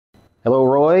Hello,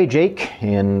 Roy, Jake,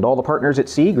 and all the partners at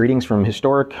sea. Greetings from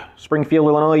historic Springfield,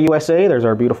 Illinois, USA. There's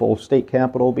our beautiful state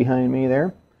capital behind me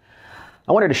there.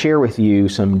 I wanted to share with you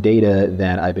some data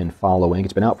that I've been following.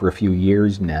 It's been out for a few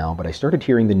years now, but I started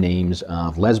hearing the names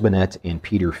of Les Binet and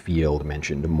Peter Field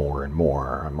mentioned more and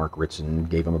more. Mark Ritson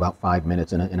gave them about 5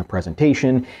 minutes in a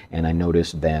presentation, and I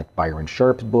noticed that Byron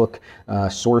Sharp's book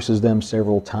sources them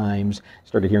several times.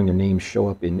 Started hearing their names show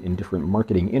up in different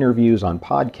marketing interviews on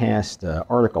podcasts,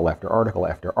 article after article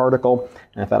after article.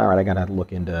 And I thought, all right, I got to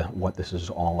look into what this is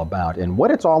all about. And what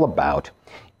it's all about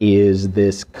is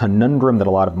this conundrum that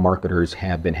a lot of marketers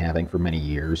have been having for many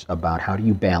years about how do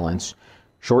you balance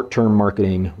short-term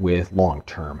marketing with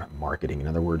long-term marketing. In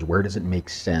other words, where does it make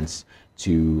sense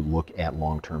to look at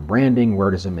long-term branding?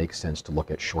 Where does it make sense to look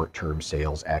at short-term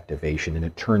sales activation? And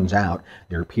it turns out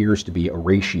there appears to be a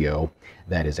ratio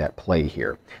that is at play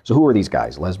here. So who are these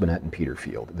guys, Les Binet and Peter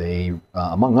Field? They,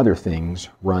 among other things,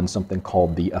 run something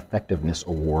called the Effectiveness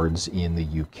Awards in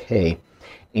the UK.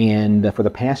 And for the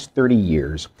past 30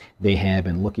 years, they have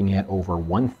been looking at over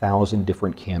 1,000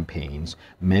 different campaigns,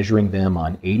 measuring them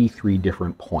on 83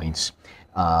 different points,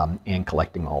 and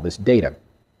collecting all this data.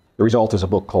 The result is a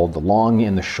book called The Long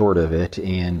and the Short of It,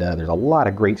 and there's a lot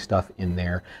of great stuff in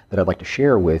there that I'd like to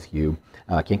share with you.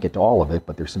 I can't get to all of it,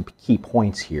 but there's some key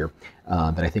points here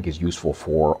that I think is useful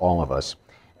for all of us.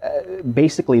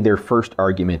 Basically, their first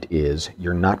argument is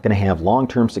you're not going to have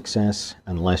long-term success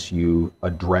unless you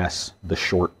address the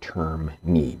short-term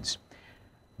needs.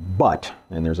 But,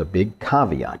 and there's a big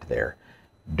caveat there,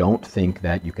 don't think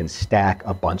that you can stack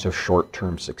a bunch of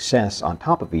short-term success on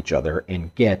top of each other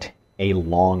and get a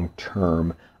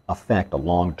long-term effect, a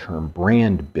long-term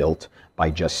brand built by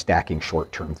just stacking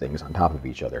short-term things on top of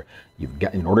each other.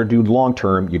 In order to do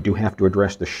long-term, you do have to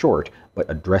address the short, but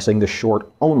addressing the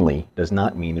short only does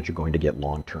not mean that you're going to get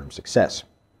long-term success.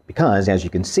 Because, as you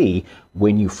can see,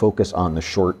 when you focus on the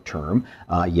short term,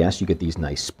 yes, you get these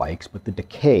nice spikes, but the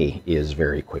decay is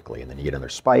very quickly. And then you get another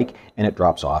spike, and it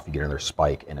drops off. You get another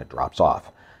spike, and it drops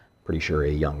off. Pretty sure a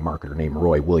young marketer named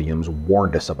Roy Williams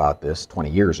warned us about this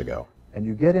 20 years ago. And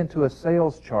you get into a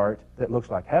sales chart that looks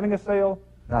like having a sale,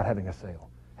 not having a sale.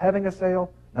 Having a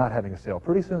sale, not having a sale.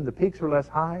 Pretty soon the peaks are less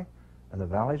high, and the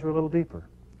valleys are a little deeper.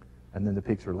 And then the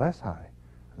peaks are less high,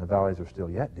 and the valleys are still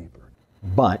yet deeper.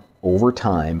 But over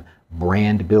time,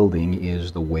 brand building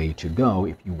is the way to go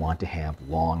if you want to have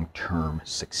long-term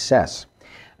success.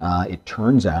 It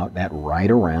turns out that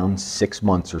right around 6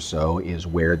 months or so is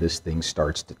where this thing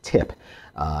starts to tip.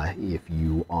 If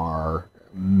you are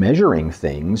measuring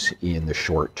things in the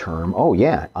short term, oh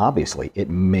yeah, obviously it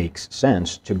makes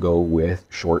sense to go with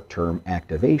short-term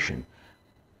activation.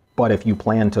 But if you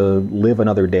plan to live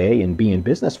another day and be in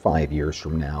business 5 years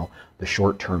from now, the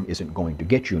short term isn't going to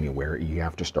get you anywhere. You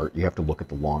have to look at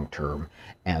the long term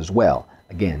as well.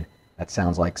 Again, that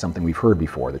sounds like something we've heard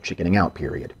before, the chickening out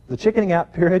period. The chickening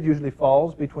out period usually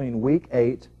falls between week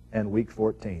 8 and week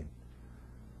 14.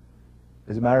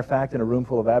 As a matter of fact, in a room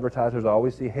full of advertisers, I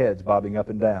always see heads bobbing up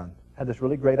and down. I had this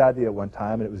really great idea one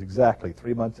time, and it was exactly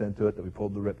 3 months into it that we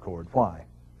pulled the ripcord. Why?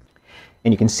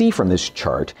 And you can see from this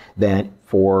chart that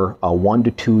for a 1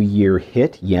 to 2 year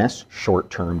hit, yes, short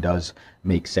term does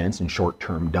make sense and short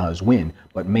term does win.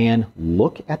 But man,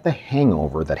 look at the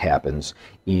hangover that happens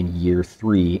in year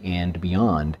 3 and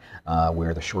beyond,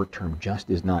 where the short term just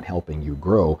is not helping you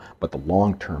grow, but the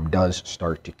long term does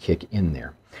start to kick in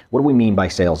there. What do we mean by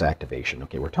sales activation?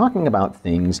 Okay, we're talking about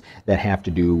things that have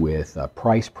to do with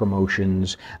price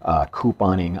promotions,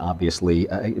 couponing, obviously,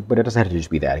 but it doesn't have to just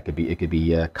be that. It could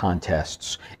be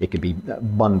contests, it could be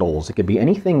bundles, it could be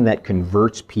anything that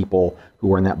converts people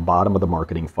who are in that bottom of the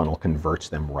marketing funnel, converts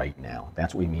them right now.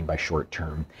 That's what we mean by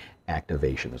short-term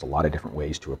activation. There's a lot of different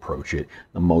ways to approach it.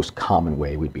 The most common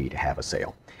way would be to have a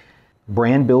sale.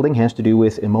 Brand building has to do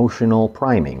with emotional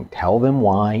priming. Tell them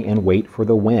why and wait for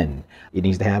the when. It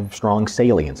needs to have strong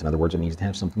salience. In other words, it needs to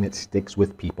have something that sticks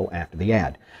with people after the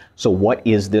ad. So what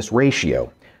is this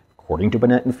ratio? According to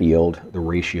Binet and Field, the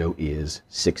ratio is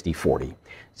 60-40.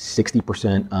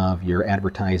 60% of your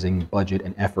advertising budget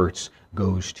and efforts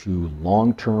goes to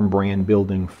long-term brand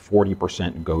building,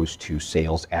 40% goes to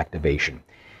sales activation.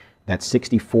 That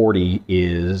 60-40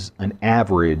 is an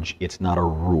average, it's not a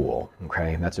rule,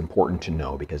 okay? That's important to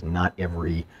know because not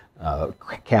every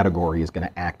category is going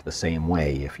to act the same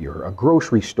way. If you're a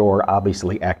grocery store,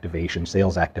 obviously activation,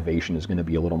 sales activation is going to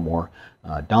be a little more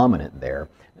dominant there.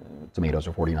 Tomatoes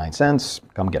are 49 cents,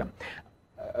 come get them.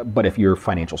 But if you're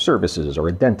financial services or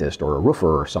a dentist or a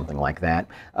roofer or something like that,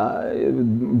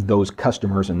 those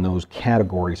customers and those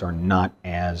categories are not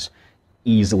as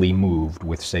easily moved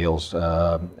with sales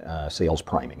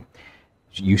priming.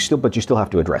 But you still have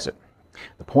to address it.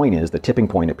 The point is, the tipping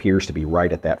point appears to be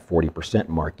right at that 40%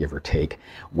 mark, give or take,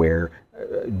 where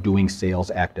doing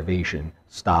sales activation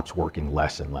stops working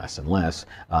less and less and less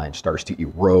and starts to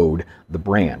erode the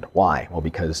brand. Why? Well,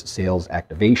 because sales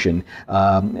activation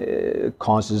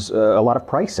causes a lot of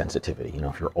price sensitivity. You know,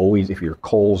 if you're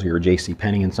Kohl's or you're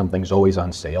JCPenney and something's always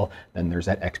on sale, then there's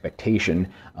that expectation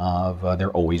of there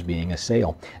always being a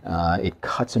sale. It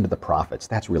cuts into the profits.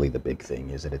 That's really the big thing,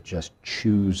 is that it just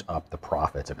chews up the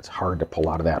profits, and it's hard to pull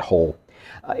out of that hole.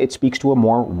 It speaks to a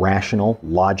more rational,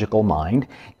 logical mind,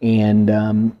 and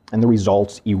the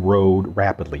results erode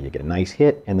rapidly. You get a nice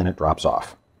hit, and then it drops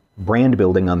off. Brand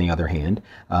building, on the other hand,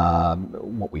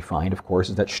 what we find, of course,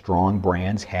 is that strong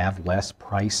brands have less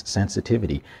price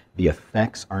sensitivity. The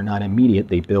effects are not immediate.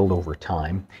 They build over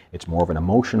time. It's more of an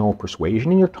emotional persuasion,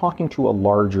 and you're talking to a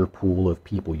larger pool of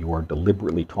people. You are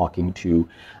deliberately talking to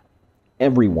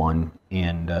everyone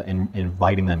and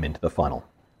inviting them into the funnel.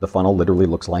 The funnel literally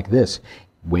looks like this.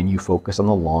 When you focus on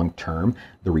the long term,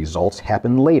 the results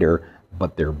happen later,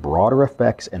 but they're broader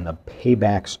effects and the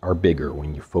paybacks are bigger.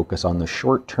 When you focus on the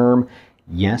short term,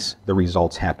 yes, the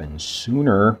results happen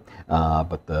sooner,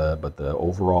 but the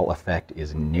overall effect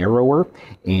is narrower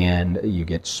and you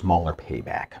get smaller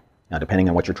payback. Now, depending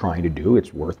on what you're trying to do,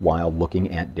 it's worthwhile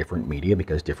looking at different media,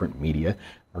 because different media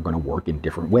are going to work in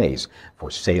different ways.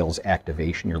 For sales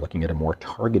activation, you're looking at a more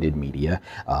targeted media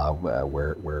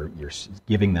where you're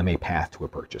giving them a path to a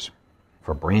purchase.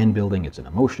 For brand building, it's an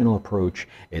emotional approach.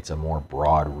 It's a more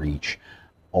broad reach.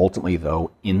 Ultimately,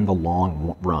 though, in the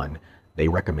long run, they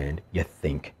recommend you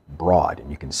think broad. And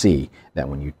you can see that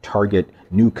when you target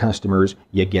new customers,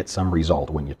 you get some result.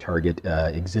 When you target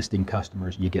existing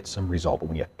customers, you get some result. But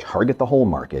when you target the whole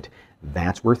market,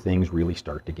 that's where things really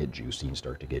start to get juicy and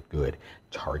start to get good.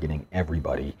 Targeting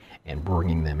everybody and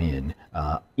bringing them in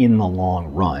the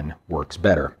long run works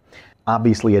better.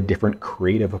 Obviously, a different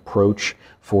creative approach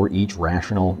for each.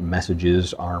 Rational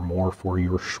messages are more for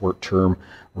your short-term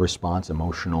response.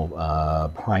 Emotional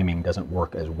priming doesn't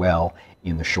work as well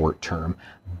in the short term.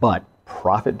 But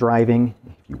profit driving,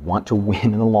 if you want to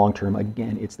win in the long term,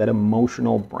 again, it's that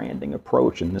emotional branding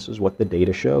approach, and this is what the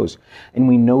data shows. And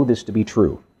we know this to be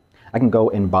true. I can go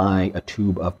and buy a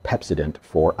tube of Pepsodent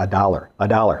for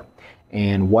 $1.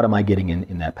 And what am I getting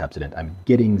in that Pepsodent? I'm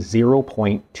getting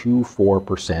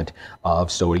 0.24%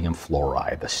 of sodium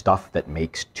fluoride, the stuff that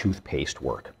makes toothpaste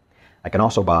work. I can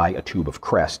also buy a tube of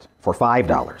Crest for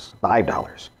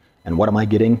 $5. And what am I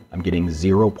getting? I'm getting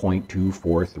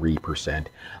 0.243%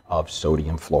 of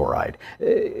sodium fluoride.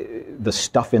 The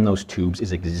stuff in those tubes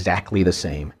is exactly the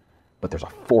same, but there's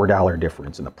a $4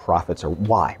 difference, and the profits are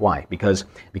why? Why? Because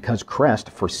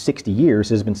Crest for 60 years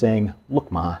has been saying, look,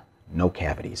 Ma, no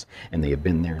cavities, and they have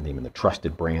been there, and they've been the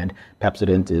trusted brand.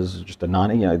 Pepsodent is just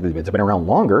it's been around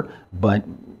longer, but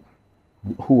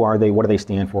who are they? What do they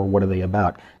stand for? What are they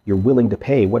about? You're willing to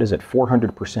pay, what is it,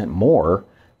 400% more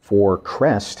for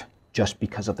Crest just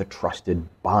because of the trusted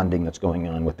bonding that's going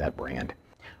on with that brand.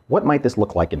 What might this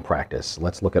look like in practice?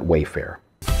 Let's look at Wayfair.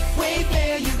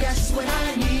 Wayfair, you got just what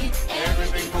I need.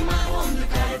 Everything from my home, you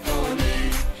got it for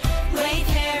me.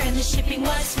 Wayfair, and the shipping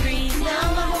was free.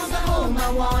 Now my home's the home I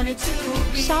wanted to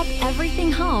be. Shop everything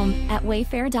home at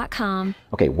wayfair.com.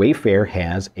 Okay, Wayfair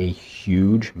has a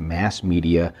huge mass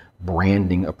media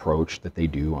branding approach that they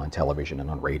do on television and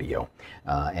on radio.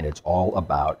 And it's all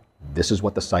about, this is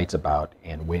what the site's about,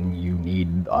 and when you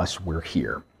need us, we're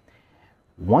here.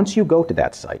 Once you go to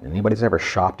that site, and anybody that's ever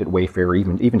shopped at Wayfair, or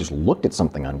even just looked at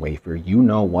something on Wayfair, you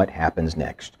know what happens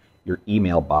next. Your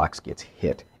email box gets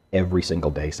hit every single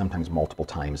day, sometimes multiple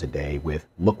times a day, with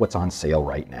look what's on sale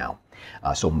right now.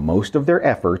 So most of their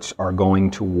efforts are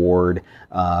going toward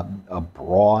a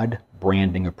broad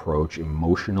branding approach,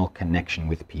 emotional connection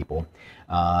with people,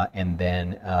 and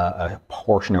then a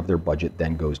portion of their budget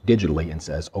then goes digitally and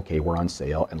says, okay, we're on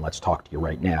sale and let's talk to you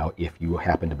right now if you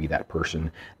happen to be that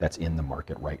person that's in the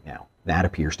market right now. That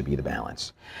appears to be the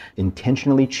balance.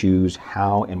 Intentionally choose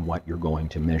how and what you're going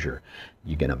to measure.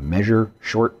 You're going to measure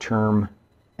short-term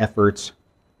efforts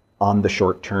on the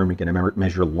short term. You're going to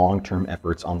measure long-term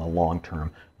efforts on the long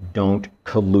term. Don't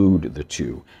collude the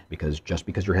two, because just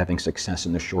because you're having success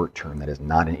in the short term, that is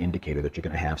not an indicator that you're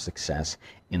going to have success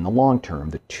in the long term.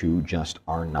 The two just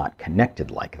are not connected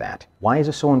like that. Why is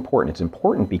this so important? It's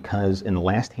important because in the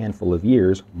last handful of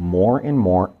years, more and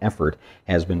more effort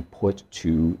has been put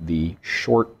to the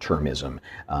short-termism,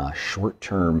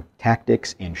 short-term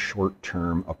tactics and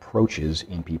short-term approaches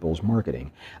in people's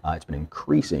marketing. It's been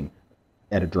increasing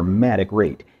at a dramatic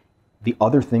rate. The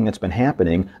other thing that's been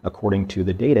happening, according to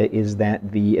the data, is that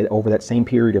over that same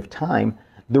period of time,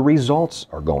 The results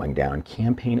are going down.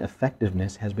 Campaign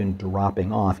effectiveness has been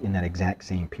dropping off in that exact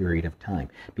same period of time.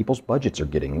 People's budgets are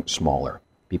getting smaller.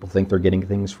 People think they're getting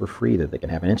things for free, that they can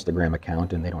have an Instagram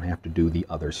account and they don't have to do the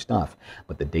other stuff.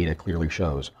 But the data clearly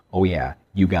shows, oh yeah,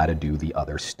 you got to do the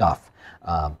other stuff.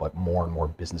 But more and more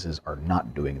businesses are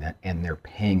not doing that, and they're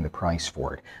paying the price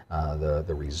for it.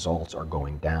 The results are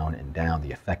going down and down.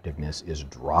 The effectiveness is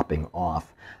dropping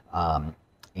off.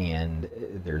 And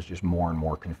there's just more and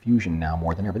more confusion now,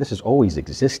 more than ever. This has always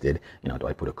existed. You know, do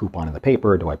I put a coupon in the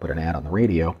paper? Do I put an ad on the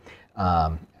radio?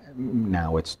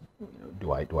 Now it's,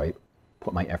 do I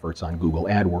put my efforts on Google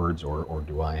AdWords, or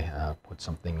do I put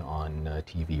something on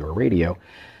TV or radio?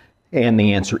 And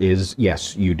the answer is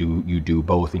yes, you do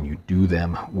both, and you do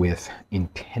them with an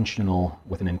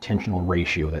intentional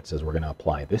ratio that says we're going to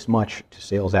apply this much to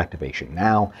sales activation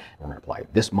now, and we're going to apply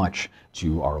this much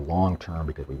to our long term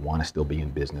because we want to still be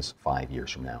in business 5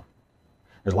 years from now.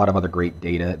 There's a lot of other great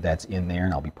data that's in there,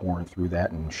 and I'll be pouring through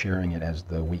that and sharing it as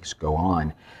the weeks go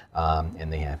on.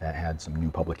 And they have had some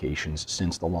new publications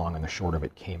since the long and the short of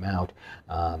it came out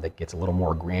that gets a little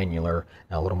more granular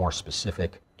and a little more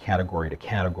specific, category to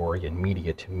category and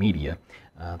media to media,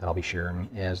 that I'll be sharing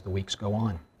as the weeks go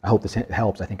on. I hope this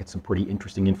helps. I think it's some pretty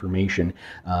interesting information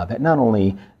that not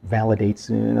only validates,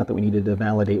 not that we needed to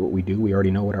validate what we do, we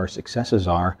already know what our successes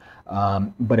are,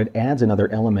 but it adds another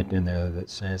element in there that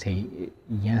says, hey,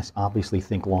 yes, obviously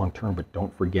think long term, but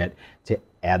don't forget to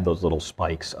add those little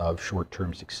spikes of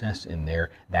short-term success in there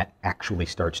that actually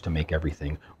starts to make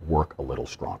everything work a little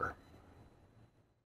stronger.